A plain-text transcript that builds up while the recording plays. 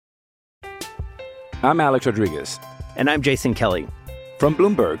I'm Alex Rodriguez. And I'm Jason Kelly. From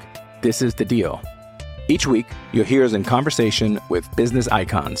Bloomberg, this is The Deal. Each week, you'll hear us in conversation with business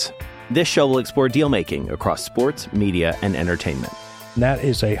icons. This show will explore deal-making across sports, media, and entertainment. That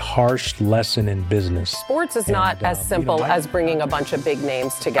is a harsh lesson in business. Sports is not as simple as bringing a bunch of big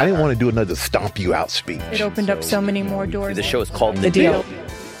names together. I didn't want to do another stomp you out speech. It opened up so many more doors. The show is called The Deal.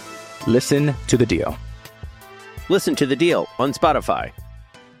 Listen to The Deal. Listen to The Deal on Spotify.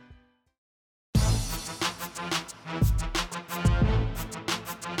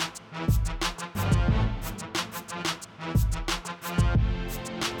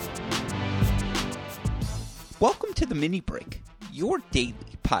 Welcome to the Mini Break, your daily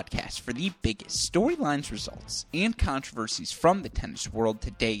podcast for the biggest storylines, results, and controversies from the tennis world.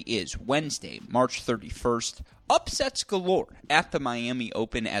 Today is Wednesday, March 31st. Upsets galore at the Miami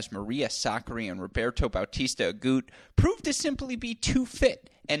Open as Maria Sakkari and Roberto Bautista Agut proved to simply be too fit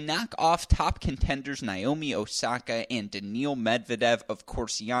and knock off top contenders Naomi Osaka and Daniil Medvedev. Of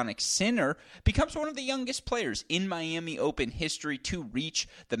course, Jannik Sinner becomes one of the youngest players in Miami Open history to reach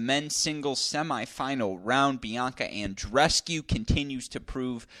the men's singles semifinal round. Bianca Andreescu continues to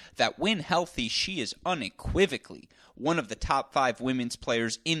prove that when healthy, she is unequivocally one of the top 5 women's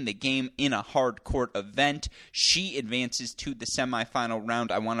players in the game in a hard court event. She advances to the semifinal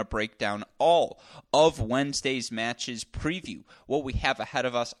round. I want to break down all of Wednesday's matches, preview what we have ahead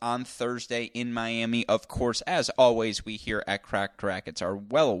of us on Thursday in Miami. Of course, as always, we here at Cracked Racquets are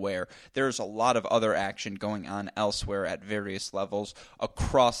well aware there's a lot of other action going on elsewhere at various levels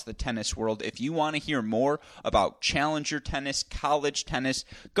across the tennis world. If you want to hear more about challenger tennis, college tennis,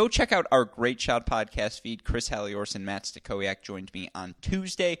 go check out our Great Shot podcast feed. Chris Halliors and Matt Stakowiak joined me on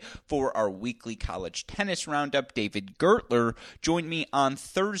Tuesday for our weekly college tennis roundup. David Gertler joined me on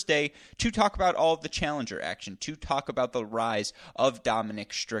Thursday to talk about all of the challenger action, to talk about the rise of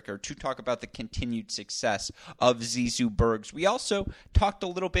Dominic Stricker, to talk about the continued success of Zizou Bergs. We also talked a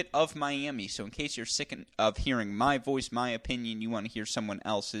little bit of Miami, so in case you're sick of hearing my voice, my opinion, you want to hear someone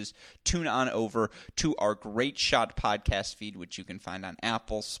else's, tune on over to our Great Shot podcast feed, which you can find on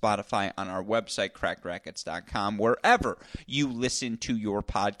Apple, Spotify, on our website, crackrackets.com, wherever you listen to your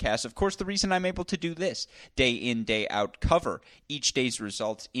podcast. Of course, the reason I'm able to do this day in, day out, cover each day's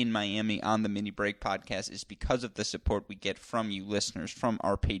results in Miami on the Mini Break podcast is because of the support we get from you listeners, from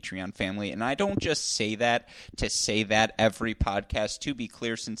our Patreon family. And I don't just say that to say that every podcast. To be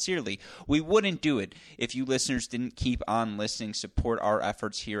clear, sincerely, we wouldn't do it if you listeners didn't keep on listening, support our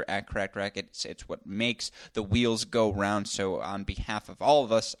efforts here at Cracked Racquets. It's what makes the wheels go round. So on behalf of all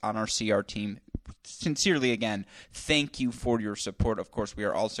of us on our CR team, sincerely, again, thank you for your support. Of course, we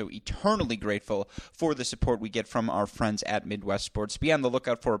are also eternally grateful for the support we get from our friends at Midwest Sports. Be on the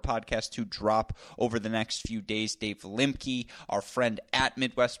lookout for a podcast to drop over the next few days. Dave Limke, our friend at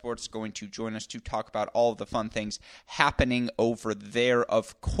Midwest Sports, is going to join us to talk about all of the fun things happening over there.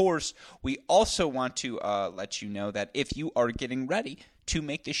 Of course, we also want to let you know that if you are getting ready to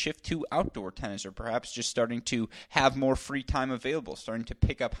make the shift to outdoor tennis, or perhaps just starting to have more free time available, starting to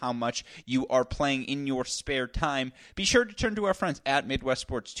pick up how much you are playing in your spare time, be sure to turn to our friends at Midwest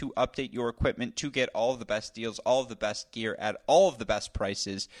Sports to update your equipment, to get all of the best deals, all of the best gear at all of the best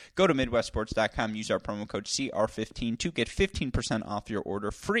prices. Go to MidwestSports.com, use our promo code CR15 to get 15% off your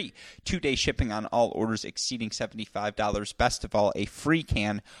order, free 2-day shipping on all orders exceeding $75. Best of all, a free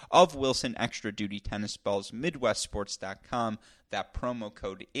can of Wilson Extra Duty tennis balls. MidwestSports.com. That promo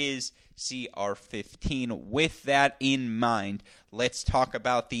code is CR15. With that in mind, let's talk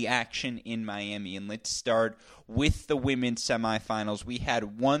about the action in Miami, and let's start with the women's semifinals. We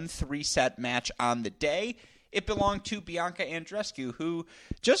had one 3-set match on the day. It belonged to Bianca Andreescu, who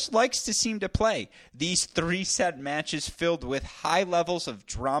just likes to seem to play these 3-set matches filled with high levels of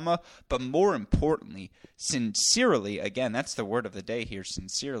drama, but more importantly, sincerely, again, that's the word of the day here,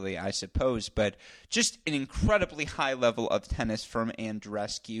 sincerely, I suppose, but just an incredibly high level of tennis from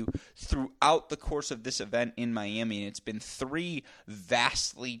Andreescu throughout the course of this event in Miami, and it's been 3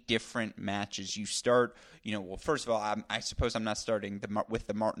 vastly different matches. You start, well, first of all, I suppose I'm not starting with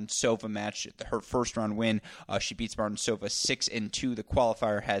the Martin Sova match, her first round win. She beats Martin Sova 6-2. The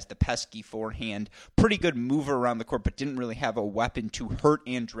qualifier has the pesky forehand. Pretty good mover around the court, but didn't really have a weapon to hurt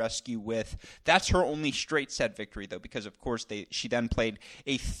Andreescu with. That's her only straight set victory, though, because, of course, she then played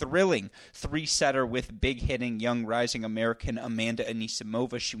a thrilling 3-setter with big-hitting young rising American Amanda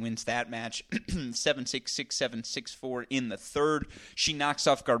Anisimova. She wins that match 7-6, 6-7, 6-4 in the third. She knocks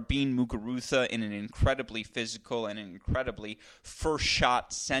off Garbine Muguruza in an incredibly physical and an incredibly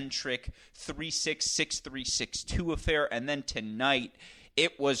first-shot-centric 3-6, 6-3, 6-2 affair. And then tonight,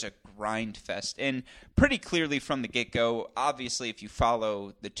 it was a grind fest. And pretty clearly from the get-go, obviously if you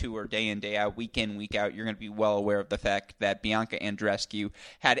follow the tour day in, day out, week in, week out, you're going to be well aware of the fact that Bianca Andreescu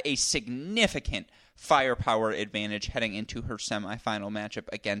had a significant firepower advantage heading into her semifinal matchup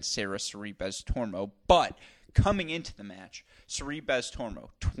against Sara Sorribes-Tormo. But coming into the match, Sorribes-Tormo,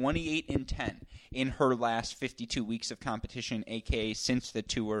 28-10 in her last 52 weeks of competition, aka since the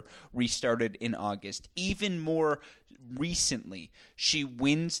tour restarted in August. Even more recently, she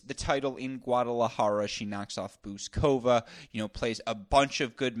wins the title in Guadalajara. She knocks off Buzkova, plays a bunch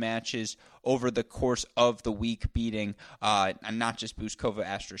of good matches over the course of the week, beating not just Buzkova,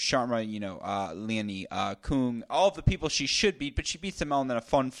 Astra Sharma, Leonie Kung, all of the people she should beat, but she beats them all in a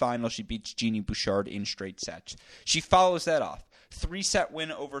fun final. She beats Jeannie Bouchard in straight sets. She follows that off. 3-set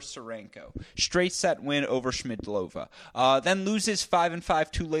win over Serenko. Straight set win over Schmidlova. Then loses 5-5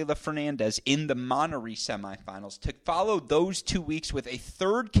 to Leylah Fernandez in the Monterrey semifinals. To follow those 2 weeks with a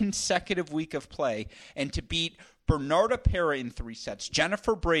third consecutive week of play and to beat Bernarda Pera in 3 sets,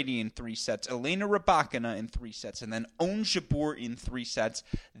 Jennifer Brady in 3 sets, Elena Rybakina in 3 sets, and then Ons Jabeur in 3 sets.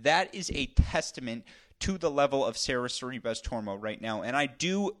 That is a testament to the level of Sara Sorribes-Tormo right now. And I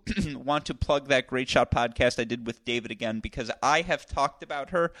do want to plug that Great Shot podcast I did with David again, because I have talked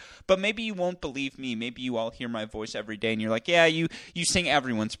about her, but maybe you won't believe me. Maybe you all hear my voice every day and you're like, yeah, you sing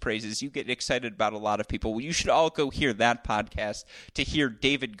everyone's praises. You get excited about a lot of people. Well, you should all go hear that podcast to hear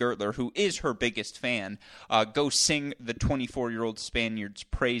David Gertler, who is her biggest fan, go sing the 24-year-old Spaniard's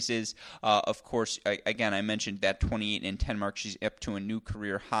praises. Of course, again, I mentioned that 28-10 mark. She's up to a new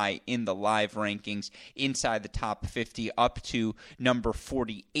career high in the live rankings, inside the top 50, up to number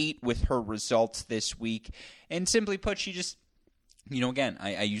 48 with her results this week. And simply put, she just, again,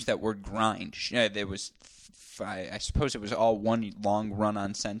 I use that word grind. There was, I suppose it was all one long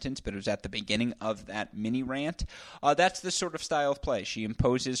run-on sentence, but it was at the beginning of that mini rant. That's the sort of style of play. She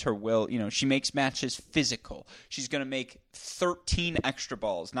imposes her will. She makes matches physical. She's going to make 13 extra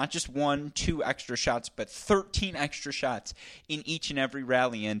balls, not just 1, 2 extra shots, but 13 extra shots in each and every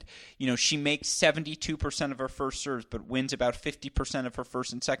rally. And, she makes 72% of her first serves, but wins about 50% of her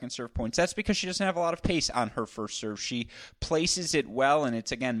first and second serve points. That's because she doesn't have a lot of pace on her first serve. She places it well, and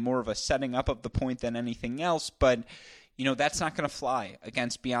it's, again, more of a setting up of the point than anything else. But that's not going to fly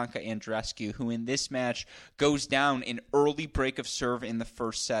against Bianca Andreescu, who in this match goes down an early break of serve in the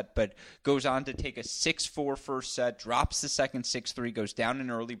first set, but goes on to take a 6-4 first set, drops the second 6-3, goes down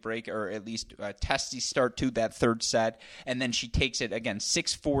an early break, or at least a testy start to that third set, and then she takes it again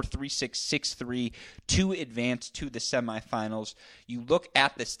 6-4, 3-6, 6-3 to advance to the semifinals. You look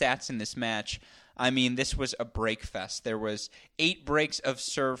at the stats in this match. I mean, this was a break fest. There was 8 breaks of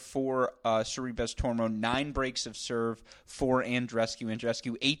serve for Sorribes-Tormo, 9 breaks of serve for Andreescu.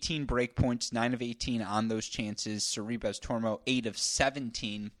 Andreescu, 18 break points, 9 of 18 on those chances. Sorribes-Tormo, 8 of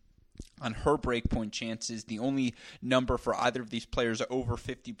 17 on her breakpoint chances. The only number for either of these players over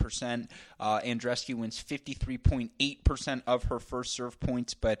 50%. Andreescu wins 53.8% of her first serve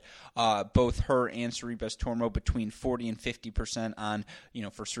points, but both her and Sorribes-Tormo between 40 and 50% on,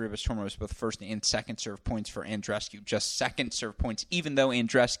 for Sorribes-Tormo it was both first and second serve points. For Andreescu, just second serve points, even though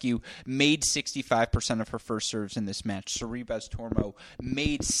Andreescu made 65% of her first serves in this match. Sorribes-Tormo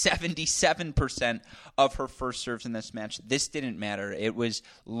made 77% of her first serves in this match. This didn't matter. It was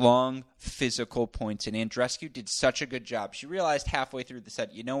long, physical points, and Andreescu did such a good job. She realized halfway through the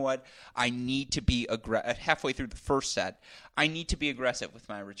set, you know what? I need to be halfway through the first set, I need to be aggressive with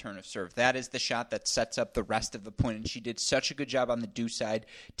my return of serve. That is the shot that sets up the rest of the point, and she did such a good job on the deuce side,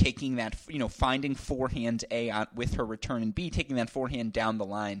 taking that, finding forehand A with her return, and B, taking that forehand down the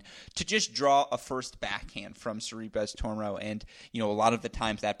line to just draw a first backhand from Sorribes-Tormo, and, a lot of the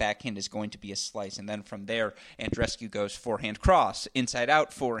times that backhand is going to be a slice, and then from there, Andreescu goes forehand cross, inside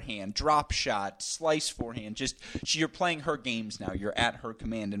out forehand, drop shot, slice forehand. You're playing her games now. You're at her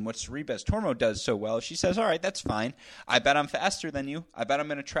command. And what Sorribes-Tormo does so well, she says, all right, that's fine. I bet I'm faster than you. I bet I'm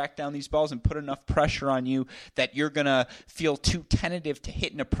going to track down these balls and put enough pressure on you that you're going to feel too tentative to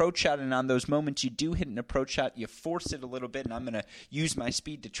hit an approach shot. And on those moments you do hit an approach shot, you force it a little bit, and I'm going to use my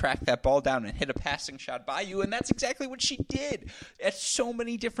speed to track that ball down and hit a passing shot by you. And that's exactly what she did at so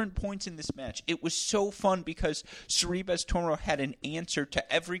many different points in this match. It was so fun because Sorribes-Tormo had an answer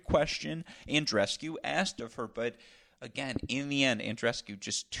to every question Andreescu asked of her, but again, in the end, Andreescu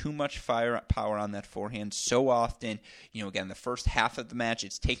just too much power on that forehand so often. Again, the first half of the match,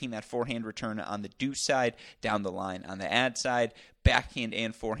 it's taking that forehand return on the deuce side, down the line on the ad side, backhand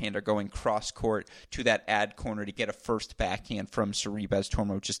and forehand are going cross-court to that ad corner to get a first backhand from Sorribes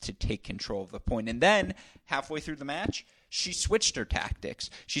Tormo just to take control of the point. And then, halfway through the match, she switched her tactics.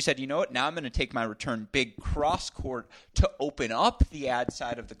 She said, you know what, now I'm going to take my return big cross-court to open up the ad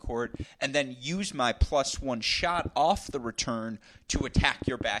side of the court and then use my +1 shot off the return to attack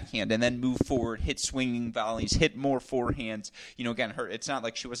your backhand and then move forward, hit swinging volleys, hit more forehands. You know, again, it's not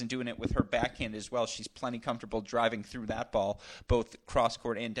like she wasn't doing it with her backhand as well. She's plenty comfortable driving through that ball, both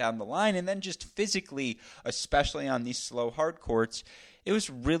cross-court and down the line. And then just physically, especially on these slow hard courts, it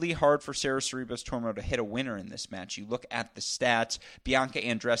was really hard for Sarah Sorribes Tormo to hit a winner in this match. You look at the stats, Bianca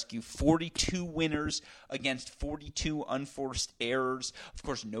Andreescu, 42 winners against 42 unforced errors. Of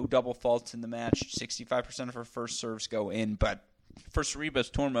course, no double faults in the match. 65% of her first serves go in, but for Sorribes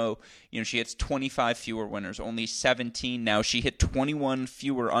Tormo, you know, she hits 25 fewer winners, only 17 now. She hit 21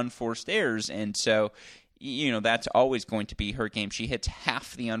 fewer unforced errors, and so you know, that's always going to be her game. She hits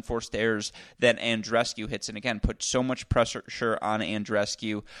half the unforced errors that Andreescu hits, and again, put so much pressure on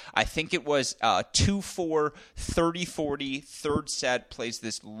Andreescu. I think it was 2-4, 30-40, third set, plays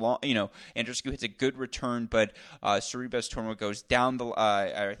this long, you know, Andreescu hits a good return, but Sorribes Tormo goes down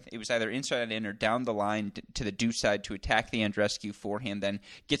the, it was either inside in or down the line to the deuce side to attack the Andreescu forehand, then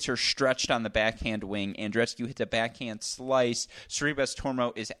gets her stretched on the backhand wing. Andreescu hits a backhand slice. Sorribes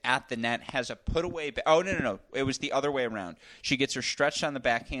Tormo is at the net, has a put away, No. It was the other way around. She gets her stretched on the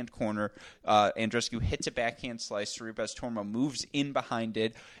backhand corner. Andreescu hits a backhand slice. Sorribes Tormo moves in behind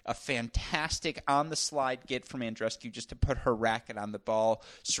it. A fantastic on-the-slide get from Andreescu just to put her racket on the ball.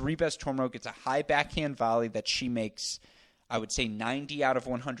 Sorribes Tormo gets a high backhand volley that she makes, I would say, 90 out of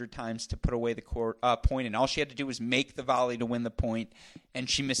 100 times to put away the point, and all she had to do was make the volley to win the point, and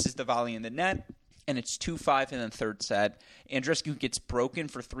she misses the volley in the net. And it's 2-5 in the third set. Andreescu gets broken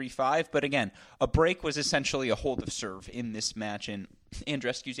for 3-5, but again, a break was essentially a hold of serve in this match, and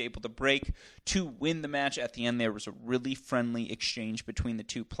Andreescu's able to break to win the match. At the end, there was a really friendly exchange between the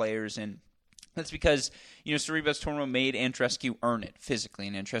two players, and that's because, you know, Sorribes Tormo made Andreescu earn it physically,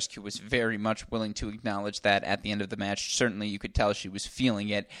 and Andreescu was very much willing to acknowledge that at the end of the match. Certainly, you could tell she was feeling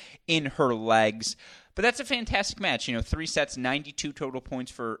it in her legs. But that's a fantastic match. You know, 3 sets, 92 total points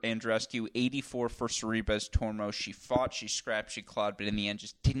for Andreescu, 84 for Sorribes Tormo. She fought, she scrapped, she clawed, but in the end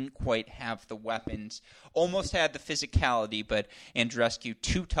just didn't quite have the weapons. Almost had the physicality, but Andreescu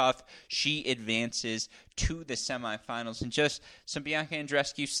too tough. She advances to the semifinals. And just some Bianca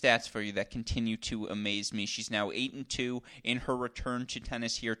Andreescu stats for you that continue to amaze me. She's now 8-2 in her return to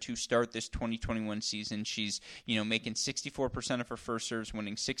tennis here to start this 2021 season. She's, you know, making 64% of her first serves,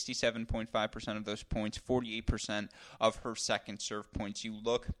 winning 67.5% of those points, 48% of her second serve points. You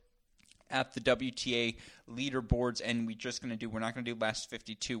look at the WTA leaderboards, and we're not going to do last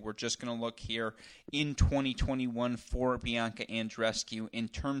 52. We're just going to look here in 2021 for Bianca Andreescu. In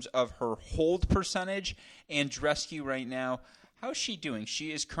terms of her hold percentage, Andreescu right now, how's she doing?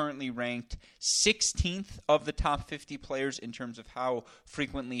 She is currently ranked 16th of the top 50 players in terms of how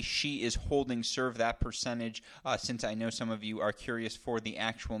frequently she is holding serve. That percentage, since I know some of you are curious for the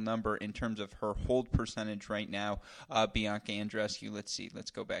actual number in terms of her hold percentage right now, Bianca Andreescu, let's see.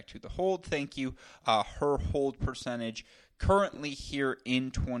 Let's go back to the hold. Thank you. Her hold percentage currently here in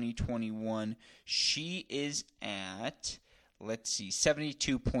 2021, she is at, let's see,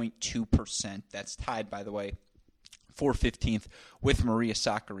 72.2%. That's tied, by the way, for 15th with Maria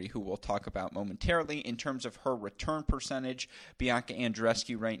Sakkari, who we'll talk about momentarily. In terms of her return percentage, Bianca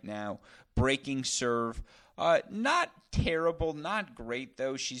Andreescu right now breaking serve. Not terrible, not great,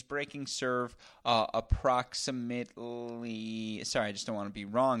 though. She's breaking serve approximately, sorry, I just don't want to be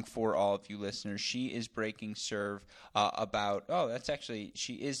wrong for all of you listeners. She is breaking serve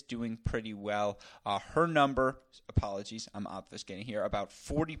she is doing pretty well. Her number, apologies, I'm obfuscating here, about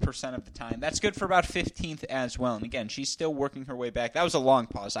 40% of the time. That's good for about 15th as well. And again, she's still working her way back. That was a long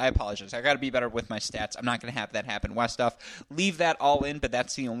pause. I apologize. I got to be better with my stats. I'm not going to have that happen. Westoff, leave that all in, but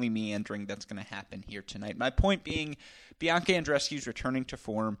that's the only meandering that's going to happen here tonight. My point being, Bianca Andreescu's returning to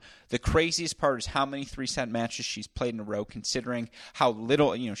form. The craziest part is how many 3-set matches she's played in a row, considering how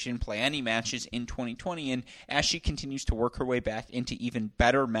little, you know, she didn't play any matches in 2020. And as she continues to work her way back into even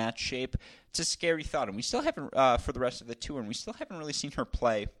better match shape, it's a scary thought. And we still haven't, for the rest of the tour, and we still haven't really seen her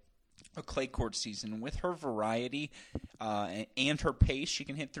play a clay court season. With her variety and her pace, she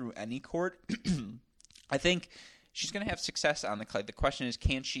can hit through any court. I think she's going to have success on the clay. The question is,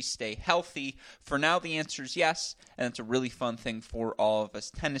 can she stay healthy? For now, the answer is yes, and it's a really fun thing for all of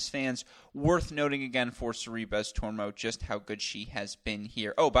us tennis fans. Worth noting again for Sorribes Tormo just how good she has been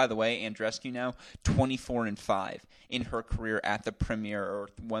here. Oh, by the way, Andreescu now 24-5 in her career at the Premier, or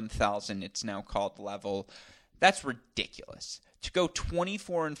 1000 it's now called, level. That's ridiculous to go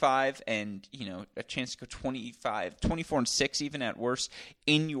 24-5 and, a chance to go 24-6 even at worst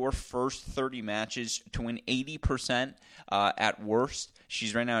in your first 30 matches to win 80% at worst.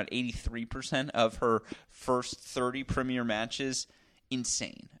 She's right now at 83% of her first 30 premier matches.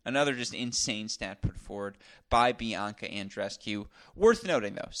 Insane. Another just insane stat put forward by Bianca Andreescu. Worth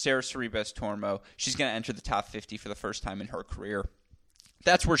noting, though, Sarah Sorribes-Tormo, she's going to enter the top 50 for the first time in her career.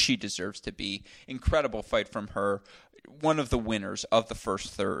 That's where she deserves to be. Incredible fight from her. One of the winners of the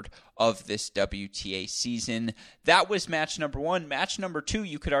first third of this WTA season. That was match number 1. Match number 2,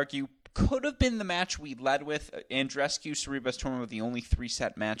 you could argue, could have been the match we led with. Andreescu, Sorribes-Tormo, the only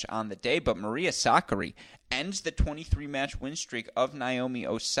 3-set match on the day, but Maria Sakkari ends the 23-match win streak of Naomi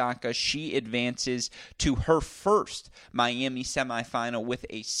Osaka. She advances to her first Miami semifinal with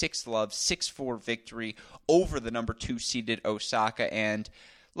a 6-love, 6-4 victory over the number 2 seeded Osaka. And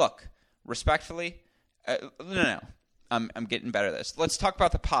look, respectfully, no. I'm getting better at this. Let's talk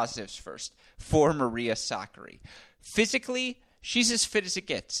about the positives first for Maria Sakkari. Physically, she's as fit as it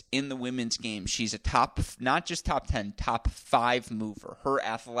gets in the women's game. She's a not just top 10, top 5 mover. Her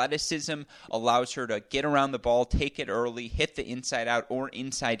athleticism allows her to get around the ball, take it early, hit the inside out or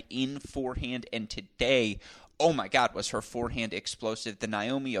inside in forehand. And today, oh my God, was her forehand explosive. The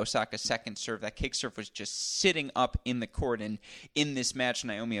Naomi Osaka second serve, that kick serve was just sitting up in the court. And in this match,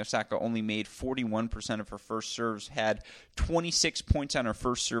 Naomi Osaka only made 41% of her first serves, had 26 points on her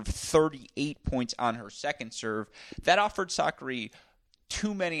first serve, 38 points on her second serve. That offered Sakkari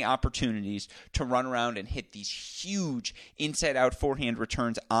too many opportunities to run around and hit these huge inside-out forehand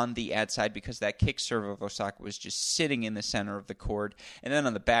returns on the ad side because that kick serve of Osaka was just sitting in the center of the court. And then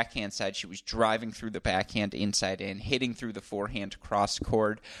on the backhand side, she was driving through the backhand inside in, hitting through the forehand cross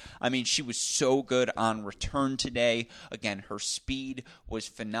court. I mean, she was so good on return today. Again, her speed was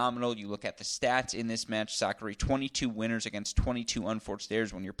phenomenal. You look at the stats in this match, Sakkari, 22 winners against 22 unforced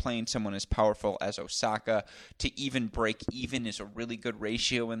errors. When you're playing someone as powerful as Osaka, to even break even is a really good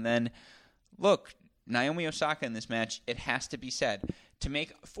ratio. And then, look, Naomi Osaka in this match, it has to be said, to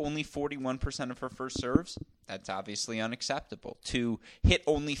make only 41% of her first serves, that's obviously unacceptable. To hit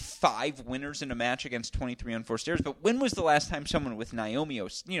only 5 winners in a match against 23 unforced errors. But when was the last time someone with Naomi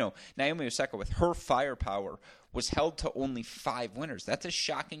Osaka with her firepower was held to only 5 winners? That's a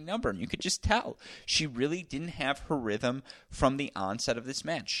shocking number, and you could just tell. She really didn't have her rhythm from the onset of this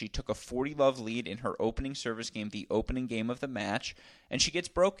match. She took a 40-love lead in her opening service game, the opening game of the match, and she gets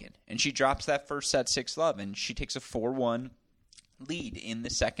broken. And she drops that first set 6-love, and she takes a 4-1 lead in the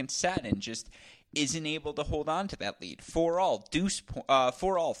second set and just isn't able to hold on to that lead. 4-all,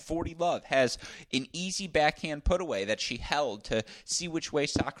 40-love, has an easy backhand put away that she held to see which way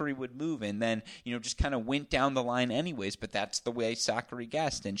Sakkari would move, and then, just kind of went down the line anyways, but that's the way Sakkari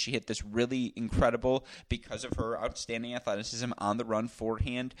guessed, and she hit this really incredible, because of her outstanding athleticism, on the run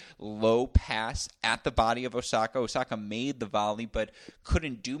forehand, low pass at the body of Osaka. Osaka made the volley, but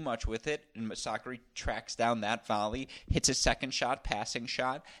couldn't do much with it, and Sakkari tracks down that volley, hits a second shot, passing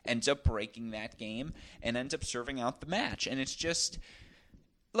shot, ends up breaking that game, and ends up serving out the match. And it's just,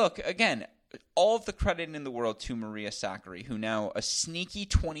 look, again, all of the credit in the world to Maria Sakkari, who now a sneaky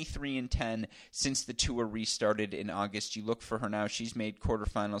 23-10 since the tour restarted in August. You look for her now, she's made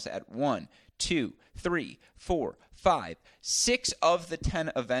quarterfinals at 1, 2, 3, 4, 5, 6 of the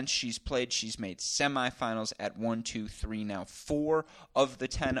 10 events she's played. She's made semifinals at 1, 2, 3. Now 4 of the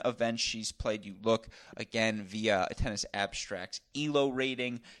 10 events she's played. You look again via a Tennis Abstracts ELO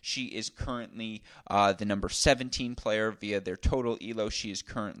rating. She is currently the number 17 player via their total ELO. She is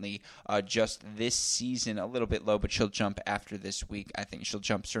currently just this season a little bit low, but she'll jump after this week. I think she'll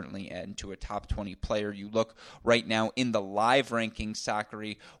jump certainly into a top 20 player. You look right now in the live rankings,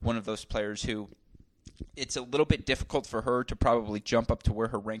 Sakkari, one of those players who it's a little bit difficult for her to probably jump up to where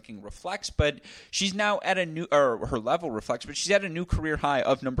her ranking reflects, but she's now at a new, or her level reflects, but she's at a new career high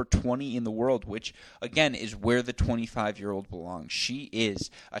of number 20 in the world, which again is where the 25-year-old belongs. She is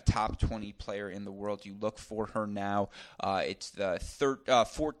a top 20 player in the world. You look for her now. It's the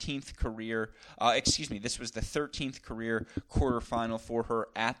 14th career, this was the 13th career quarterfinal for her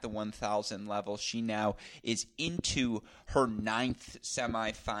at the 1,000 level. She now is into her 9th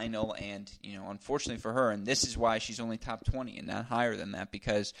semifinal, and unfortunately for her, and this is why she's only top 20 and not higher than that,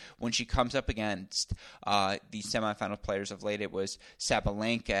 because when she comes up against the semifinal players of late, it was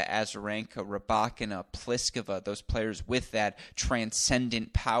Sabalenka, Azarenka, Rybakina, Pliskova, those players with that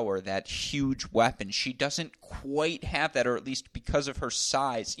transcendent power, that huge weapon. She doesn't quite have that, or at least because of her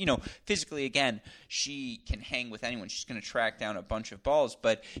size. Physically, again, she can hang with anyone. She's going to track down a bunch of balls,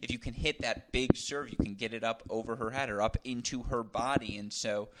 but if you can hit that big serve, you can get it up over her head or up into her body. And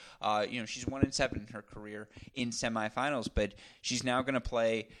so, she's 1-7 in her career in semifinals, but she's now going to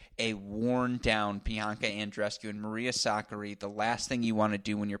play a worn-down Bianca Andreescu. And Maria Sakkari, the last thing you want to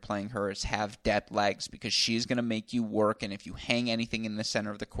do when you're playing her is have dead legs, because she's going to make you work, and if you hang anything in the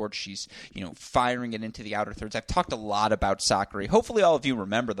center of the court, she's firing it into the outer thirds. I've talked a lot about Sakkari. Hopefully all of you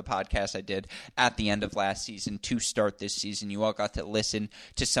remember the podcast I did at the end of last season to start this season. You all got to listen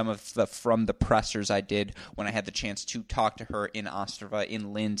to some of the from the pressers I did when I had the chance to talk to her in Ostrava,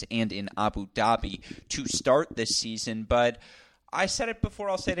 in Linz, and in Abu Dhabi to start this season. But I said it before,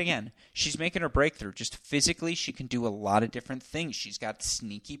 I'll say it again. She's making her breakthrough. Just physically, she can do a lot of different things. She's got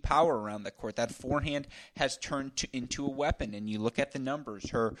sneaky power around the court. That forehand has turned into a weapon, and you look at the numbers.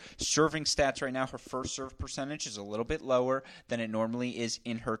 Her serving stats right now, her first serve percentage is a little bit lower than it normally is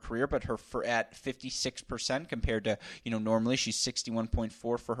in her career, but at 56% compared to, normally she's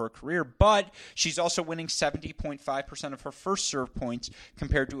 61.4 for her career, but she's also winning 70.5% of her first serve points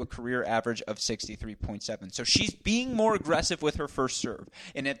compared to a career average of 63.7. So she's being more aggressive with her first serve,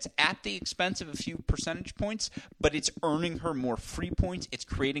 and it's at the expense of a few percentage points, but it's earning her more free points. It's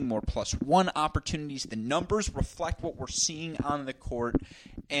creating more +1 opportunities. The numbers reflect what we're seeing on the court,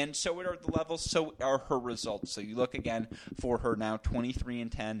 and so are the levels, so are her results. So you look again for her now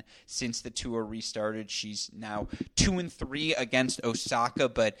 23-10 since the tour restarted. She's now 2-3 against Osaka,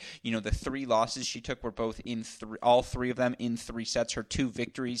 but the 3 losses she took were both in all 3 of them in 3 sets. Her 2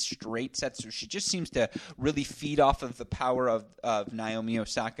 victories, straight sets. So she just seems to really feed off of the power of Naomi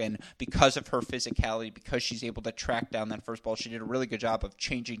Osaka, and because of her physicality, because she's able to track down that first ball, she did a really good job of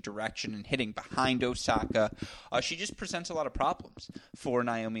changing direction and hitting behind Osaka. She just presents a lot of problems for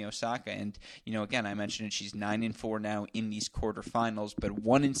Naomi Osaka, and again, I mentioned it, she's 9-4 now in these quarterfinals, but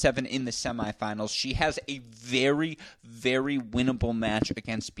 1-7 in the semifinals. She has a very, very winnable match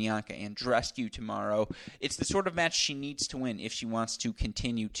against Bianca Andreescu tomorrow. It's the sort of match she needs to win if she wants to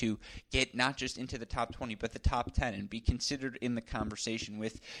continue to get not just into the top 20, but the top 10, and be considered in the conversation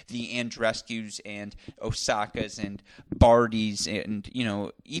with the Andreescus and Osakas and Bardis and,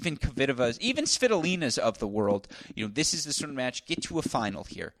 even Kvitova's, even Svitolinas of the world. This is the sort of match, get to a final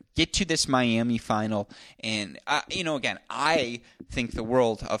here. Get to this Miami final. And, again, I think the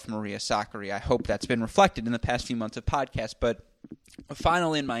world of Maria Sakkari. I hope that's been reflected in the past few months of podcasts, but a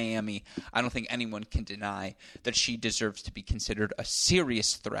final in Miami, I don't think anyone can deny that she deserves to be considered a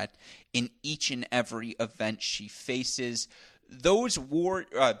serious threat in each and every event she faces. Those were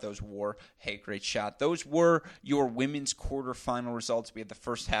your women's quarterfinal results. We had the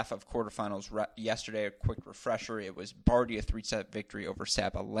first half of quarterfinals yesterday. A quick refresher: it was Barty, a 3-set victory over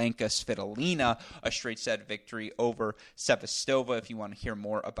Sabalenka; Svitolina, a straight-set victory over Sevastova. If you want to hear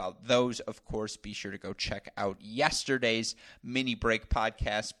more about those, of course, be sure to go check out yesterday's mini break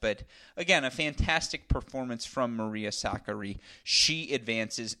podcast. But again, a fantastic performance from Maria Sakkari. She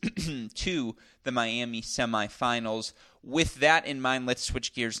advances to the Miami semifinals. With that in mind, let's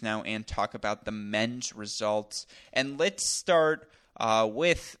switch gears now and talk about the men's results. And let's start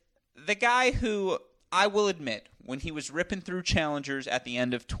with the guy who, I will admit, when he was ripping through challengers at the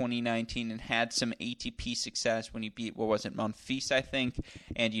end of 2019 and had some ATP success when he beat, Monfils, I think,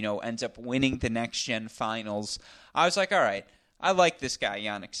 and, ends up winning the next-gen finals, I was like, all right, I like this guy,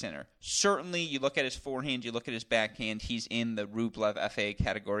 Jannik Sinner. Certainly, you look at his forehand, you look at his backhand, he's in the Rublev FA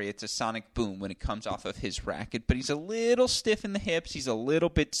category. It's a sonic boom when it comes off of his racket, but he's a little stiff in the hips. He's a little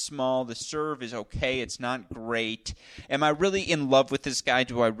bit small. The serve is okay. It's not great. Am I really in love with this guy?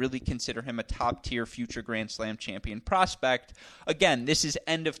 Do I really consider him a top-tier future Grand Slam champion prospect? Again, this is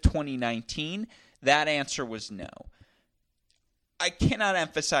end of 2019. That answer was no. I cannot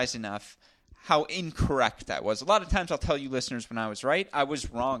emphasize enough how incorrect that was. A lot of times I'll tell you listeners when I was right. I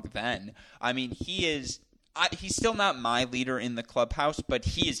was wrong then. I mean, he's still not my leader in the clubhouse, but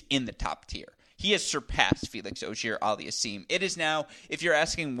he is in the top tier. He has surpassed Felix Auger-Aliassime. It is now, if you're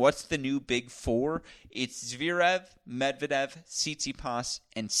asking what's the new big four, it's Zverev, Medvedev, Tsitsipas,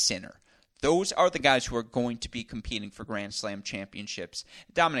 and Sinner. Those are the guys who are going to be competing for Grand Slam championships.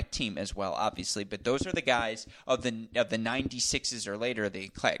 Dominic Thiem as well, obviously, but those are the guys of the 96s or later, the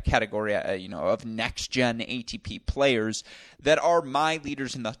category of next-gen ATP players that are my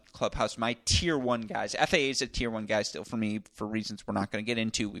leaders in the clubhouse, my Tier 1 guys. FAA is a Tier 1 guy still for me for reasons we're not going to get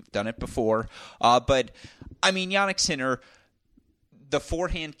into. We've done it before. But, I mean, Jannik Sinner, the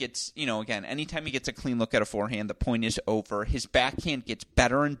forehand gets, again, anytime he gets a clean look at a forehand, the point is over. His backhand gets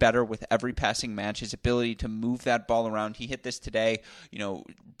better and better with every passing match. His ability to move that ball around. He hit this today.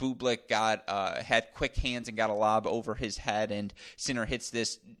 Bublik had quick hands and got a lob over his head, and Sinner hits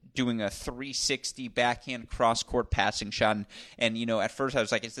this doing a 360 backhand cross-court passing shot. And at first I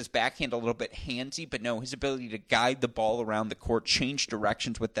was like, is this backhand a little bit handsy? But no, his ability to guide the ball around the court, change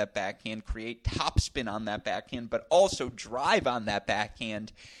directions with that backhand, create topspin on that backhand, but also drive on that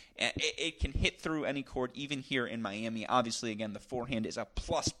backhand. It can hit through any court, even here in Miami. Obviously, again, the forehand is a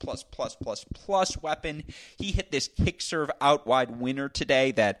plus weapon. He hit this kick serve out wide winner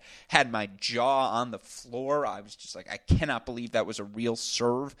today that had my jaw on the floor. I was just like, I cannot believe that was a real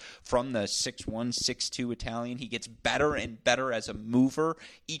serve from the 6'1", 6'2" Italian. He gets better and better as a mover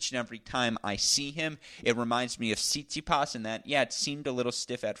each and every time I see him. It reminds me of Tsitsipas in that, it seemed a little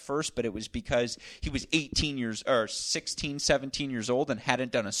stiff at first, but it was because he was 16, 17 years old and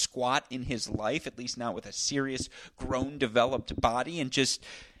hadn't done a squat in his life, at least not with a serious grown developed body, and just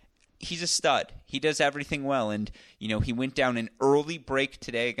he's a stud. He does everything well, and he went down an early break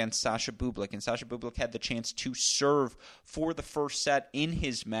today against Sasha Bublik, and Sasha Bublik had the chance to serve for the first set in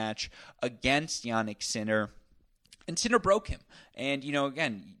his match against Jannik Sinner, and Sinner broke him. And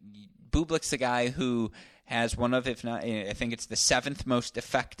again, Bublik's the guy who has one of, if not, I think it's the 7th most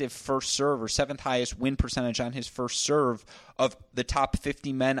effective first serve or 7th highest win percentage on his first serve of the top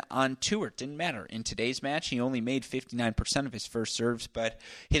 50 men on tour. It didn't matter. In today's match, he only made 59% of his first serves, but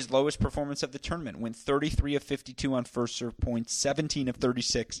his lowest performance of the tournament went 33 of 52 on first serve points, 17 of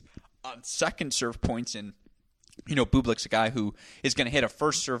 36 on second serve points, and Bublik's a guy who is going to hit a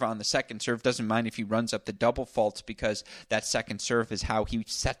first serve on the second serve. Doesn't mind if he runs up the double faults because that second serve is how he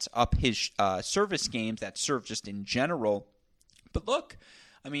sets up his service games, that serve just in general. But look,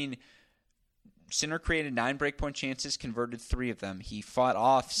 Sinner created 9 breakpoint chances, converted 3 of them. He fought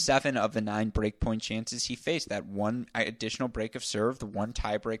off 7 of the 9 breakpoint chances he faced. That one additional break of serve, the one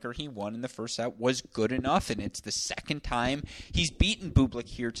tiebreaker he won in the first set, was good enough, and it's the second time he's beaten Bublik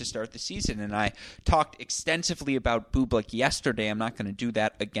here to start the season. And I talked extensively about Bublik yesterday. I'm not going to do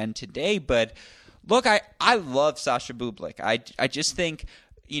that again today, but look, I love Sasha Bublik. I just think,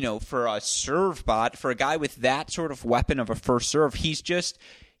 for a serve bot, for a guy with that sort of weapon of a first serve,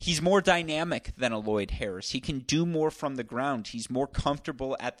 he's more dynamic than a Lloyd Harris. He can do more from the ground. He's more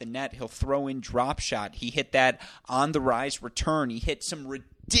comfortable at the net. He'll throw in drop shot. He hit that on-the-rise return. He hit some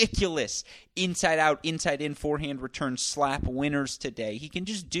ridiculous inside-out, inside-in forehand return slap winners today. He can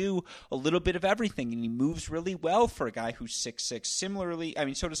just do a little bit of everything, and he moves really well for a guy who's 6'6". Similarly,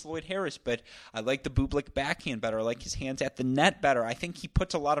 so does Lloyd Harris, but I like the Bublik backhand better. I like his hands at the net better. I think he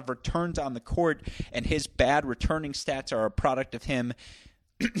puts a lot of returns on the court, and his bad returning stats are a product of him.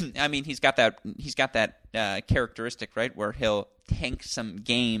 He's got that characteristic, right, where he'll tank some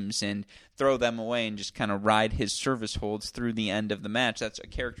games and throw them away and just kind of ride his service holds through the end of the match. That's a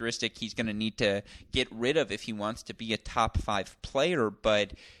characteristic he's going to need to get rid of if he wants to be a top 5 player,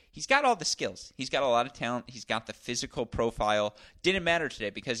 but he's got all the skills. He's got a lot of talent. He's got the physical profile. Didn't matter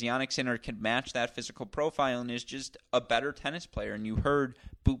today because Jannik Sinner can match that physical profile and is just a better tennis player. And you heard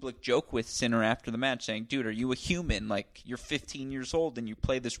Bublik joke with Sinner after the match saying, dude, are you a human? Like, you're 15 years old and you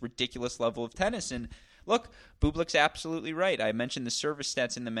play this ridiculous level of tennis. And look, Bublik's absolutely right. I mentioned the service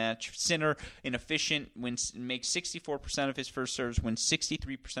stats in the match. Sinner, inefficient, makes 64% of his first serves, wins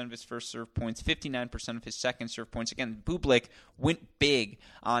 63% of his first serve points, 59% of his second serve points. Again, Bublik went big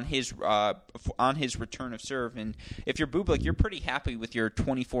on his return of serve. And if you're Bublik, you're pretty happy with your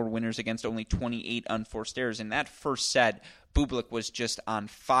 24 winners against only 28 unforced errors. In that first set, Bublik was just on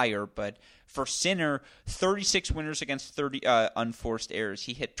fire, but for Sinner, 36 winners against 30 unforced errors.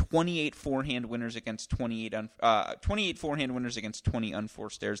 He hit 28 forehand winners against 28 forehand winners against 20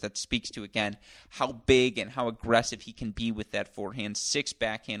 unforced errors. That speaks to, again, how big and how aggressive he can be with that forehand. 6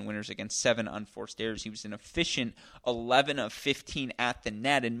 backhand winners against 7 unforced errors. He was an efficient 11 of 15 at the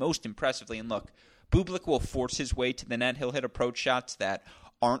net, and most impressively, and look, Bublik will force his way to the net. He'll hit approach shots that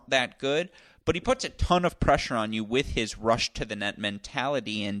aren't that good, but he puts a ton of pressure on you with his rush to the net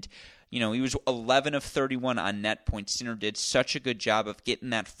mentality, and he was 11 of 31 on net points. Sinner did such a good job of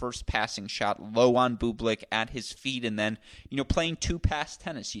getting that first passing shot low on Bublik at his feet, and then, playing 2-pass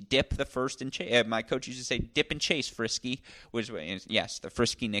tennis. You dip the first and chase. My coach used to say, dip and chase, Frisky. Yes, the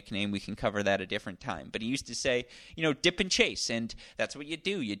Frisky nickname. We can cover that a different time. But he used to say, dip and chase, and that's what you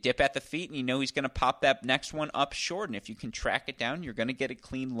do. You dip at the feet, and he's going to pop that next one up short, and if you can track it down, you're going to get a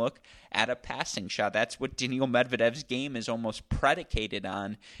clean look at a passing shot. That's what Daniil Medvedev's game is almost predicated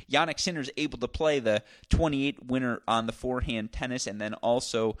on. Jannik Sinner's able to play the 28 winner on the forehand tennis and then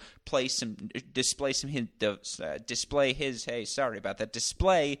also display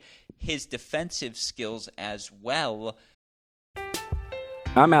his defensive skills as well.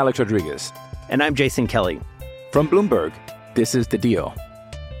 I'm Alex Rodriguez. And I'm Jason Kelly. From Bloomberg, this is The Deal.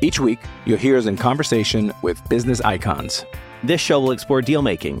 Each week, you'll hear us in conversation with business icons. This show will explore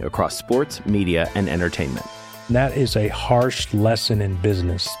deal-making across sports, media, and entertainment. And that is a harsh lesson in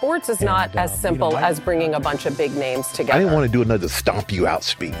business. Sports is not as simple as bringing a bunch of big names together. I didn't want to do another stomp you out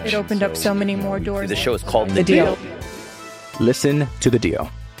speech. It opened up so many more doors. The show is called The Deal. Listen to the deal.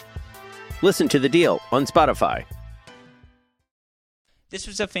 Listen to The Deal on Spotify. This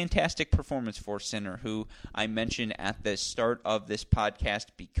was a fantastic performance for Sinner, who I mentioned at the start of this podcast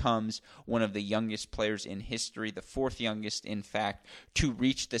becomes one of the youngest players in history, the fourth youngest, in fact, to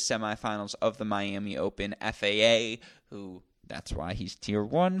reach the semifinals of the Miami Open. FAA, who... that's why he's Tier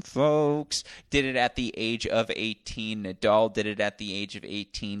 1, folks. Did it at the age of 18. Nadal did it at the age of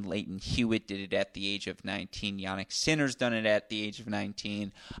 18. Leighton Hewitt did it at the age of 19. Jannik Sinner's done it at the age of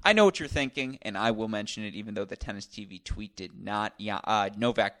 19. I know what you're thinking, and I will mention it even though the Tennis TV tweet did not.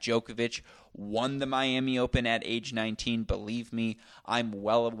 Novak Djokovic won the Miami Open at age 19. Believe me, I'm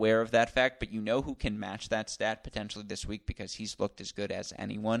well aware of that fact, but you know who can match that stat potentially this week because he's looked as good as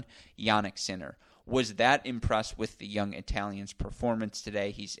anyone? Jannik Sinner. Was that impressed with the young Italian's performance today?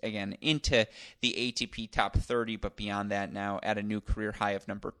 He's, again, into the ATP top 30, but beyond that now at a new career high of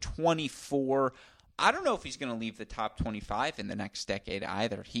number 24. I don't know if he's going to leave the top 25 in the next decade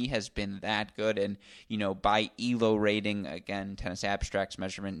either. He has been that good. And, by ELO rating, again, Tennis Abstract's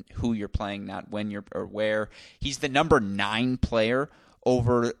measurement, who you're playing, not when you're or where. He's the number 9 player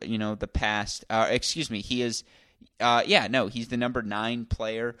over, the past. He is. He's the number 9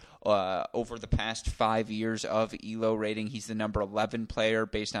 player over the past 5 years of ELO rating. He's the number 11 player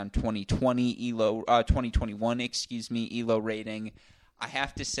based on 2021 ELO rating. I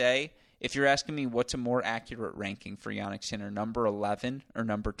have to say, if you're asking me what's a more accurate ranking for Jannik Sinner, number 11 or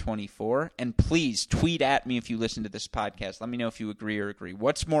number 24, and please tweet at me if you listen to this podcast. Let me know if you agree or agree.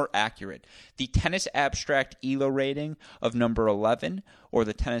 What's more accurate, the Tennis Abstract ELO rating of number 11 or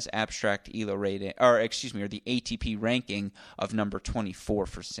the Tennis Abstract ELO rating, or the ATP ranking of number 24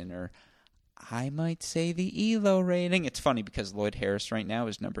 for Sinner? I might say the ELO rating. It's funny because Lloyd Harris right now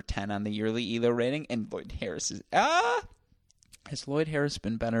is number 10 on the yearly ELO rating, and Lloyd Harris is has Lloyd Harris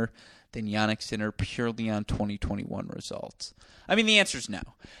been better than Jannik Sinner purely on 2021 results? I mean, the answer is no.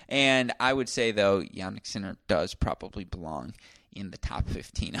 And I would say, though, Jannik Sinner does probably belong in the top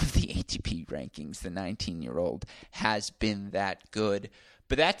 15 of the ATP rankings. The 19-year-old has been that good.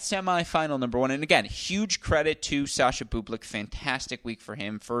 But that's semifinal number 1. And again, huge credit to Sasha Bublik. Fantastic week for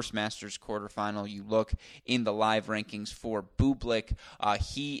him. First Masters quarterfinal. You look in the live rankings for Bublik.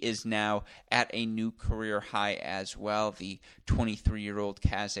 He is now at a new career high as well. The 23-year-old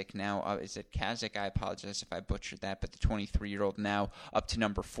Kazakh now, is it Kazakh? I apologize if I butchered that. But the 23-year-old now up to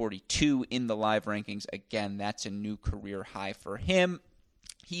number 42 in the live rankings. Again, that's a new career high for him.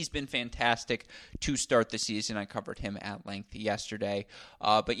 He's been fantastic to start the season. I covered him at length yesterday.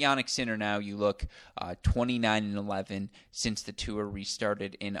 But Jannik Sinner now, you look 29-11 since the tour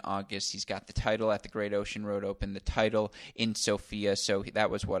restarted in August. He's got the title at the Great Ocean Road Open, the title in Sofia. So that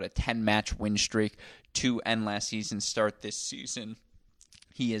was, a 10-match win streak to end last season, start this season.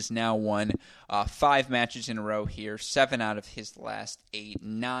 He has now won 5 matches in a row here, 7 out of his last 8,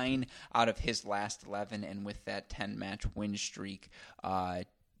 9 out of his last 11, and with that 10-match win streak,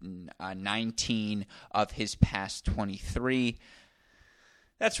 19 of his past 23.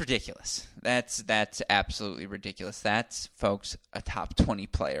 That's ridiculous. That's absolutely ridiculous. That's, folks, a top 20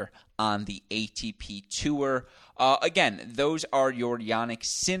 player on the ATP Tour. Again, those are your Jannik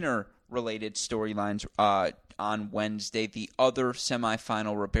Sinner-related storylines on Wednesday. The other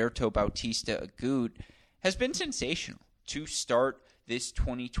semifinal, Roberto Bautista Agut, has been sensational to start this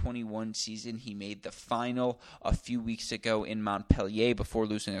 2021 season. He made the final a few weeks ago in Montpellier before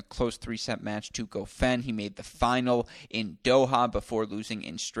losing a close 3-set match to Goffin. He made the final in Doha before losing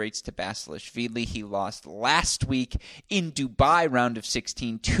in straights to Basilashvili. He lost last week in Dubai, round of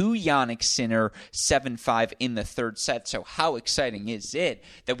 16, to Jannik Sinner, 7-5 in the third set. So how exciting is it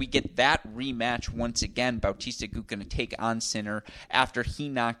that we get that rematch once again? Bautista Agut going to take on Sinner after he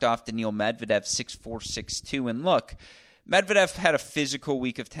knocked off Daniil Medvedev 6-4, 6-2. And look, Medvedev had a physical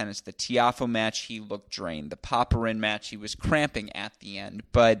week of tennis. The Tiafoe match, he looked drained. The Popyrin match, he was cramping at the end.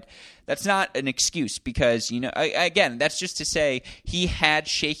 But that's not an excuse because, again, that's just to say he had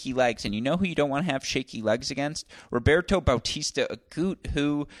shaky legs. And you know who you don't want to have shaky legs against? Roberto Bautista Agut,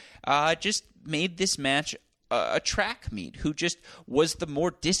 who just made this match a track meet, who just was the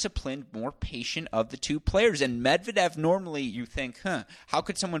more disciplined, more patient of the two players. And Medvedev, normally you think, how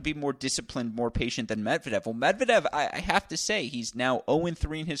could someone be more disciplined, more patient than Medvedev? Well, Medvedev, I have to say, he's now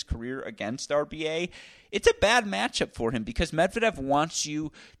 0-3 in his career against RBA. it's a bad matchup for him because Medvedev wants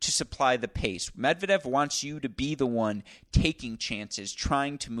you to supply the pace. Medvedev wants you to be the one taking chances,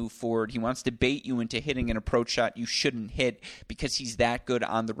 trying to move forward. He wants to bait you into hitting an approach shot you shouldn't hit because he's that good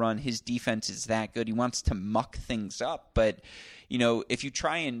on the run. His defense is that good. He wants to muck things up, but if you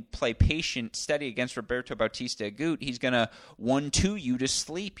try and play patient, steady against Roberto Bautista Agut, he's going to 1-2 you to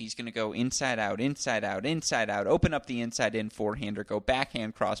sleep. He's going to go inside out, inside out, inside out, open up the inside in forehand, or go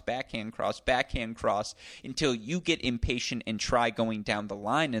backhand cross, backhand cross, backhand cross, until you get impatient and try going down the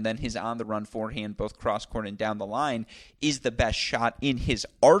line, and then his on-the-run forehand, both cross-court and down the line, is the best shot in his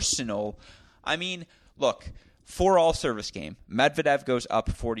arsenal. I mean, look, 4-all service game. Medvedev goes up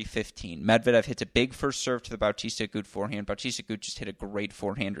 40-15. Medvedev hits a big first serve to the Bautista Agut forehand. Bautista Agut just hit a great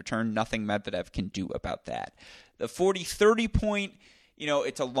forehand return. Nothing Medvedev can do about that. The 40-30 point,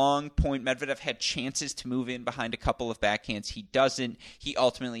 it's a long point. Medvedev had chances to move in behind a couple of backhands. He doesn't. He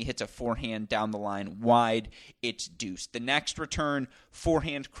ultimately hits a forehand down the line wide. It's deuce. The next return,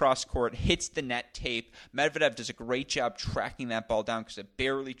 forehand cross-court, hits the net tape. Medvedev does a great job tracking that ball down because it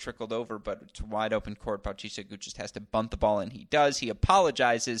barely trickled over, but it's a wide-open court. Bautista Agut just has to bunt the ball, and he does. He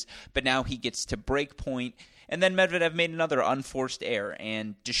apologizes, but now he gets to break point. And then Medvedev made another unforced error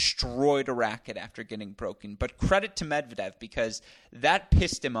and destroyed a racket after getting broken. But credit to Medvedev because that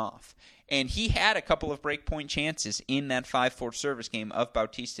pissed him off. And he had a couple of breakpoint chances in that 5-4 service game of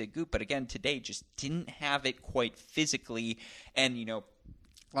Bautista Agut. But again, today just didn't have it quite physically. And,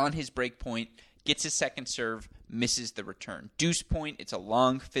 on his breakpoint, gets his second serve, misses the return. Deuce point, it's a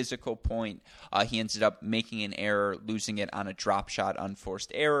long physical point. He ended up making an error, losing it on a drop shot,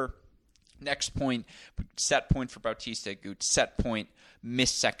 unforced error. Next point, set point for Bautista Agut, set point,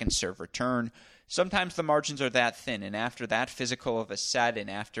 missed second serve return. Sometimes the margins are that thin, and after that physical of a set and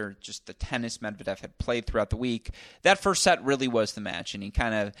after just the tennis Medvedev had played throughout the week, that first set really was the match, and he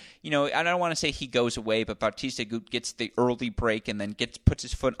kind of, I don't want to say he goes away, but Bautista Agut gets the early break and then puts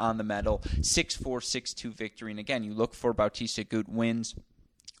his foot on the metal, 6-4, 6-2 victory, and again, you look for Bautista Agut wins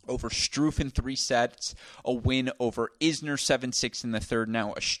over Struff in 3 sets, a win over Isner 7-6 in the third,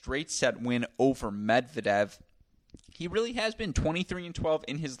 now a straight set win over Medvedev. He really has been 23-12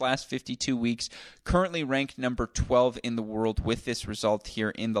 in his last 52 weeks, currently ranked number 12 in the world with this result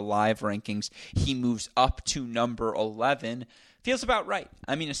here in the live rankings. He moves up to number 11. Feels about right.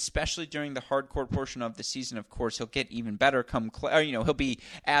 I mean, especially during the hardcore portion of the season, of course, he'll get even better come clay, or, he'll be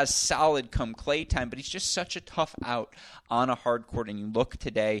as solid come clay time, but he's just such a tough out on a hard court. And you look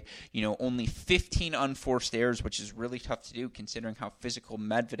today, only 15 unforced errors, which is really tough to do considering how physical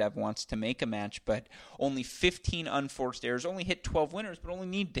Medvedev wants to make a match, but only 15 unforced errors, only hit 12 winners, but only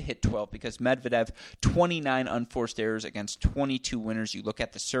need to hit 12 because Medvedev, 29 unforced errors against 22 winners. You look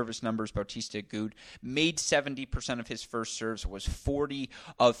at the service numbers, Bautista Agut made 70% of his first serves, was 40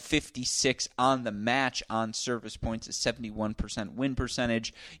 of 56 on the match on service points, a 71% win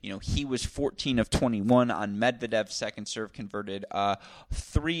percentage. He was 14 of 21 on Medvedev's second serve, converted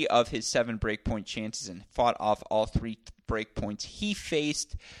 3 of his 7 breakpoint chances and fought off all 3 breakpoints he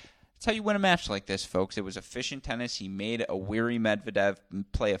faced. That's how you win a match like this, folks. It was efficient tennis. He made a weary Medvedev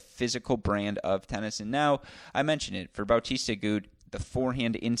play a physical brand of tennis. And now, I mentioned it, for Bautista Agut, the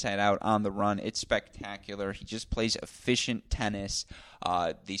forehand inside out on the run, it's spectacular. He just plays efficient tennis.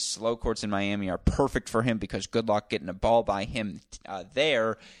 The slow courts in Miami are perfect for him because good luck getting a ball by him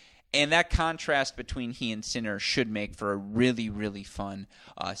there. And that contrast between he and Sinner should make for a really, really fun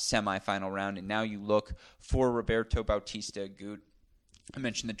semifinal round. And now you look for Roberto Bautista Agut. I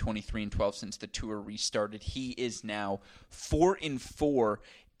mentioned the 23-12 since the tour restarted. He is now 4-4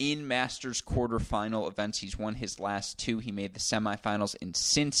 in Masters quarterfinal events. He's won his last 2. He made the semifinals in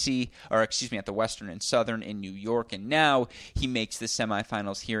at the Western and Southern in New York, and now he makes the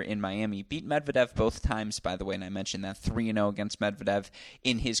semifinals here in Miami. Beat Medvedev both times, by the way, and I mentioned that 3-0 against Medvedev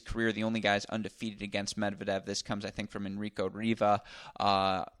in his career. The only guys undefeated against Medvedev. This comes, I think, from Enrico Riva,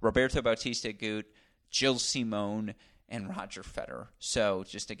 Roberto Bautista Agut, Gilles Simon, and Roger Federer. So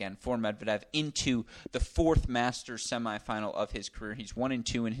just again, for Medvedev into the 4th Masters semifinal of his career. He's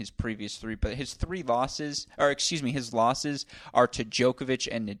 1-2 in his previous 3, but his losses are to Djokovic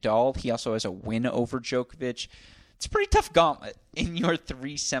and Nadal. He also has a win over Djokovic. It's a pretty tough gauntlet in your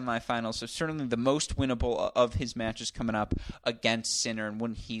 3 semifinals, so certainly the most winnable of his matches coming up against Sinner, and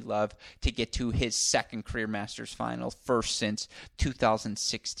wouldn't he love to get to his 2nd career Masters final, first since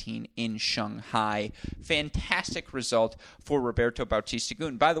 2016 in Shanghai. Fantastic result for Roberto Bautista Agut.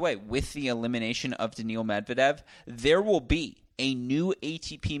 And by the way, with the elimination of Daniil Medvedev, there will be a new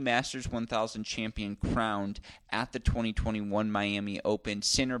ATP Masters 1000 champion crowned at the 2021 Miami Open.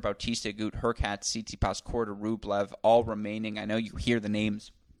 Sinner, Bautista Agut, Hurkacz, Tsitsipas, Korda, Rublev, all remaining. I know you hear the names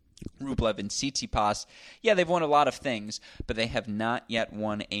Rublev and Tsitsipas, yeah, they've won a lot of things, but they have not yet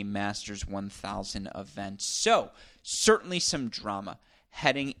won a Masters 1000 event. So, certainly some drama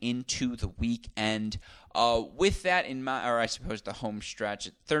heading into the weekend. With that in mind, or I suppose the home stretch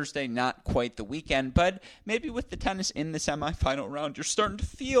at Thursday, not quite the weekend, but maybe with the tennis in the semifinal round, you're starting to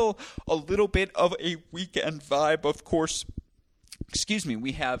feel a little bit of a weekend vibe. Of course,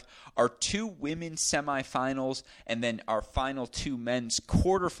 we have our 2 women's semifinals and then our final 2 men's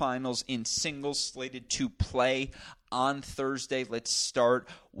quarterfinals in singles slated to play on Thursday. Let's start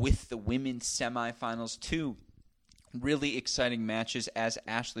with the women's semifinals. 2 really exciting matches as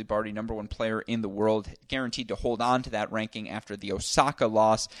Ashley Barty, number 1 player in the world, guaranteed to hold on to that ranking after the Osaka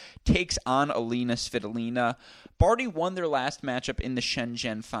loss, takes on Alina Svitolina. Barty won their last matchup in the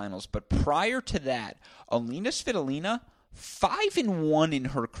Shenzhen finals, but prior to that, Alina Svitolina 5-1 in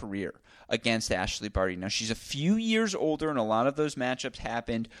her career against Ashley Barty. Now, she's a few years older, and a lot of those matchups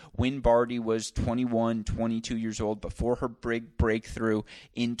happened when Barty was 21, 22 years old before her big breakthrough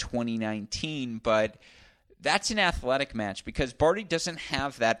in 2019. But that's an athletic match because Barty doesn't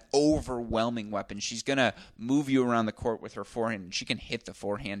have that overwhelming weapon. She's going to move you around the court with her forehand, and she can hit the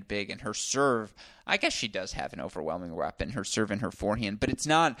forehand big. And her serve, I guess she does have an overwhelming weapon, her serve and her forehand, but it's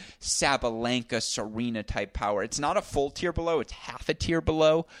not Sabalenka, Serena-type power. It's not a full tier below. It's half a tier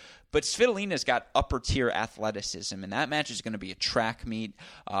below. But Svitolina's got upper-tier athleticism, and that match is going to be a track meet.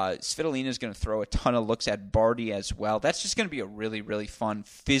 Svitolina's going to throw a ton of looks at Barty as well. That's just going to be a really, really fun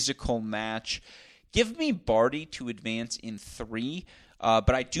physical match. Give me Barty to advance in 3,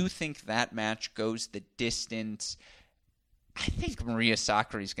 but I do think that match goes the distance. I think Maria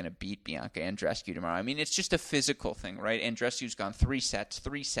Sakkari is going to beat Bianca Andreescu tomorrow. I mean, it's just a physical thing, right? Andreescu's gone 3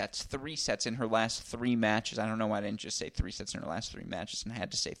 sets in her last 3 matches. I don't know why I didn't just say 3 sets in her last 3 matches and I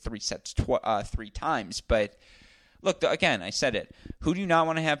had to say 3 sets 3 times, but look, again, I said it. Who do you not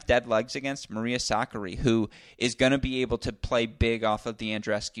want to have dead legs against? Maria Sakkari, who is going to be able to play big off of the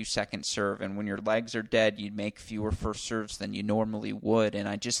Andreescu second serve. And when your legs are dead, you'd make fewer first serves than you normally would. And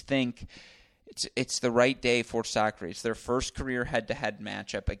I just think it's the right day for Sakkari. It's their first career head-to-head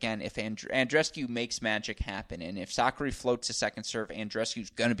matchup. Again, if Andreescu makes magic happen, and if Sakkari floats a second serve,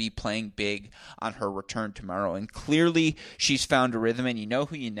 Andreescu's going to be playing big on her return tomorrow. And clearly, she's found a rhythm, and you know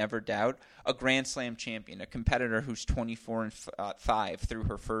who you never doubt? A Grand Slam champion, a competitor who's 24-5 through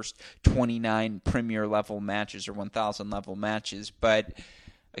her first 29 Premier-level matches or 1,000-level matches. But,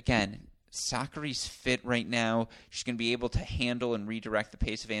 again, Sakkari's fit right now. She's going to be able to handle and redirect the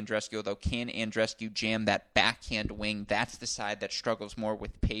pace of Andreescu, although can Andreescu jam that backhand wing? That's the side that struggles more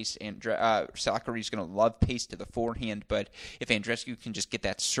with pace. Sakkari's going to love pace to the forehand, but if Andreescu can just get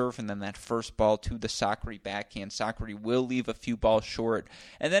that serve and then that first ball to the Sakkari backhand, Sakkari will leave a few balls short,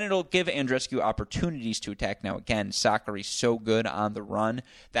 and then it'll give Andreescu opportunities to attack. Now, again, Sakkari's so good on the run.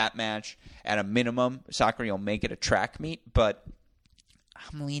 That match, at a minimum, Sakkari will make it a track meet, but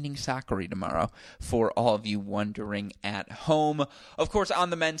I'm leaning Sakkari tomorrow for all of you wondering at home. Of course,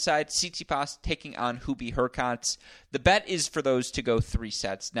 on the men's side, Tsitsipas taking on Hubie Hurkacz. The bet is for those to go 3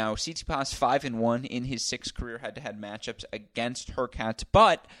 sets. Now, Tsitsipas 5-1 in his 6 career head-to-head matchups against Hurkacz,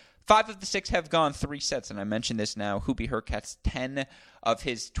 but 5 of the 6 have gone 3 sets, and I mentioned this now. Hubie Hurkacz, 10 of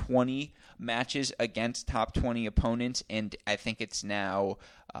his 20 matches against top 20 opponents, and I think it's now,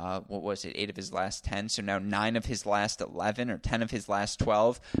 8 of his last 10, so now 9 of his last 11 or 10 of his last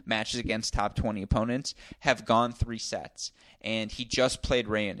 12 matches against top 20 opponents have gone 3 sets. And he just played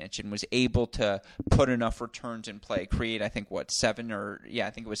Raonic and was able to put enough returns in play, create, create 7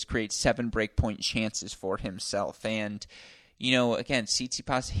 breakpoint chances for himself. And you know, again,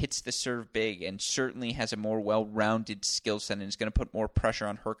 Tsitsipas hits the serve big and certainly has a more well-rounded skill set and is going to put more pressure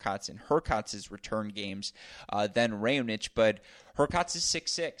on Hurkacz in Hurkacz's return games than Raonic. But Hurkacz is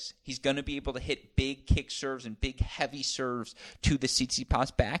 6'6". He's going to be able to hit big kick serves and big heavy serves to the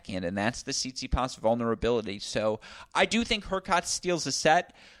Tsitsipas backhand, and that's the Tsitsipas vulnerability. So I do think Hurkacz steals a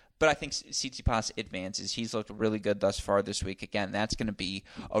set, but I think Tsitsipas advances. He's looked really good thus far this week. Again, that's going to be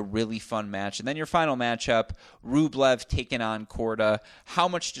a really fun match. And then your final matchup, Rublev taking on Korda. How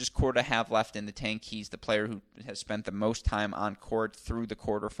much does Korda have left in the tank? He's the player who has spent the most time on court through the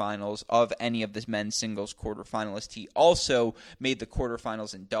quarterfinals of any of the men's singles quarterfinalists. He also made the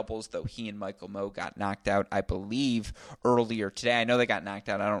quarterfinals in doubles, though he and Michael Moe got knocked out, I believe, earlier today. I know they got knocked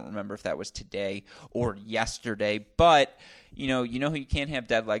out. I don't remember if that was today or yesterday, but you know who you can't have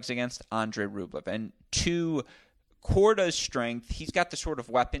dead legs against? Andre Rublev. And to Korda's strength, he's got the sort of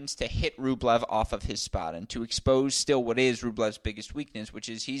weapons to hit Rublev off of his spot and to expose still what is Rublev's biggest weakness, which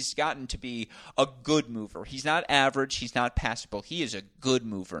is he's gotten to be a good mover. He's not average. He's not passable. He is a good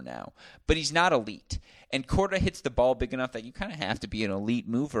mover now, but he's not elite. And Korda hits the ball big enough that you kind of have to be an elite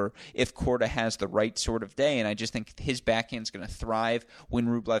mover if Korda has the right sort of day. And I just think his backhand's going to thrive when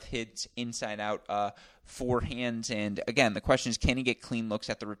Rublev hits inside-out forehands. And again, the question is, can he get clean looks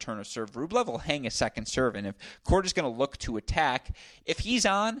at the return of serve? Rublev will hang a second serve, and if Korda's going to look to attack, if he's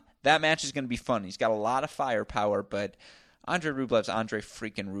on, that match is going to be fun. He's got a lot of firepower, but Andre Rublev's Andre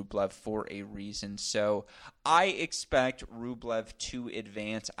freaking Rublev for a reason. So I expect Rublev to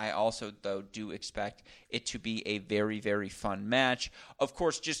advance. I also, though, do expect it to be a very, very fun match. Of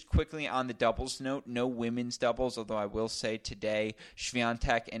course, just quickly on the doubles note, no women's doubles, although I will say today,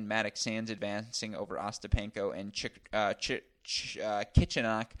 Swiatek and Maddox Sands advancing over Ostapenko and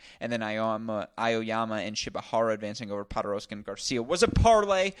Kichenok, and then Aoyama and Shibahara advancing over Podoroska and Garcia was a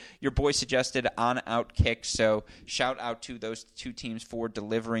parlay your boy suggested on Outkick, so shout out to those two teams for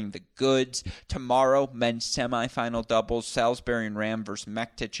delivering the goods. Tomorrow, men's semifinal doubles, Salisbury and Ram versus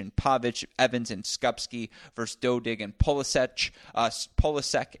Mektic and Pavic, Evans and Skupski versus Dodig and Polasek,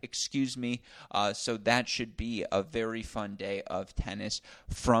 so that should be a very fun day of tennis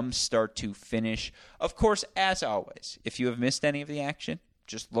from start to finish. Of course, as always, if you have missed any of the action,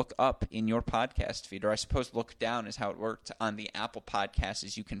 just look up in your podcast feed, or I suppose look down is how it worked on the Apple Podcasts,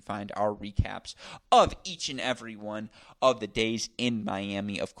 as you can find our recaps of each and every one of the days in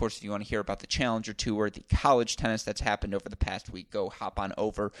Miami. Of course, if you want to hear about the Challenger Tour, the college tennis that's happened over the past week, go hop on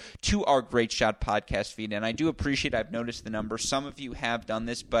over to our Great Shot podcast feed. And I do appreciate, I've noticed the number. Some of you have done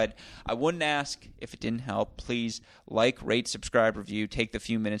this, but I wouldn't ask if it didn't help. Please like, rate, subscribe, review. Take the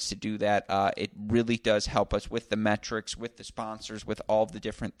few minutes to do that. It really does help us with the metrics, with the sponsors, with all of the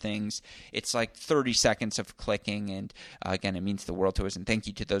different things. It's like 30 seconds of clicking, and again, it means the world to us, and thank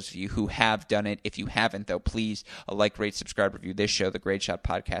you to those of you who have done it. If you haven't, though, please like, rate, subscribe, review this show, the Great Shot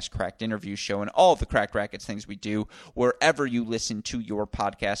Podcast, Cracked Interview Show, and all of the Cracked Rackets things we do wherever you listen to your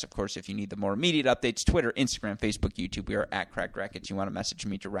podcast. Of course, if you need the more immediate updates, Twitter, Instagram, Facebook, YouTube, we are at Cracked Rackets. You want to message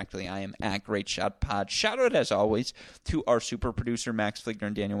me directly, I am at Great Shot Pod. Shout out, as always, to our super producer, Max Fligner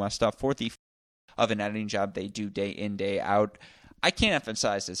and Daniel Westoff, for the of an editing job they do day in, day out. I can't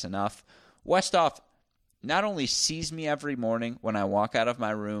emphasize this enough. Westoff not only sees me every morning when I walk out of my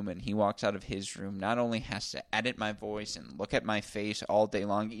room and he walks out of his room, not only has to edit my voice and look at my face all day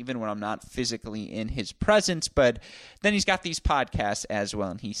long, even when I'm not physically in his presence, but then he's got these podcasts as well,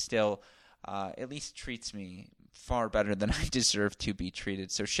 and he still at least treats me far better than I deserve to be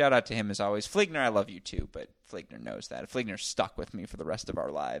treated. So shout out to him as always. Fligner, I love you too, but Fligner knows that. Fligner's stuck with me for the rest of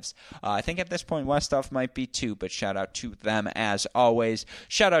our lives. I think at this point Westoff might be too, but shout out to them as always.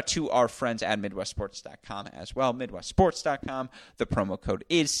 Shout out to our friends at MidwestSports.com as well. MidwestSports.com. The promo code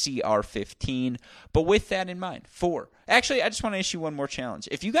is CR15. But with that in mind, actually, I just want to issue one more challenge.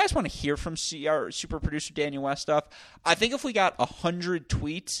 If you guys want to hear from CR super producer Daniel Westoff, I think if we got 100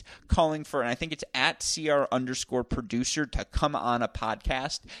 tweets calling for, and I think it's at CR_producer to come on a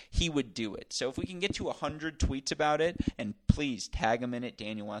podcast, he would do it. So if we can get to 100 tweets about it, and please tag him in it,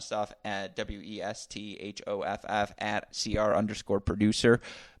 Daniel Westoff at WESTHOFF at CR_producer.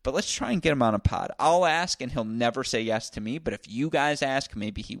 But let's try and get him on a pod. I'll ask, and he'll never say yes to me. But if you guys ask,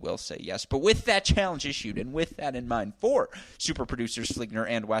 maybe he will say yes. But with that challenge issued, and with that in mind, for super producers Fligner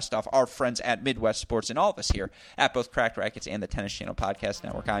and Westoff, our friends at Midwest Sports, and all of us here at both Cracked Rackets and the Tennis Channel Podcast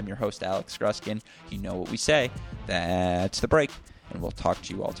Network, I'm your host, Alex Gruskin. You know what we say. That's the break. And we'll talk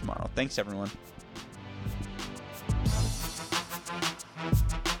to you all tomorrow. Thanks, everyone.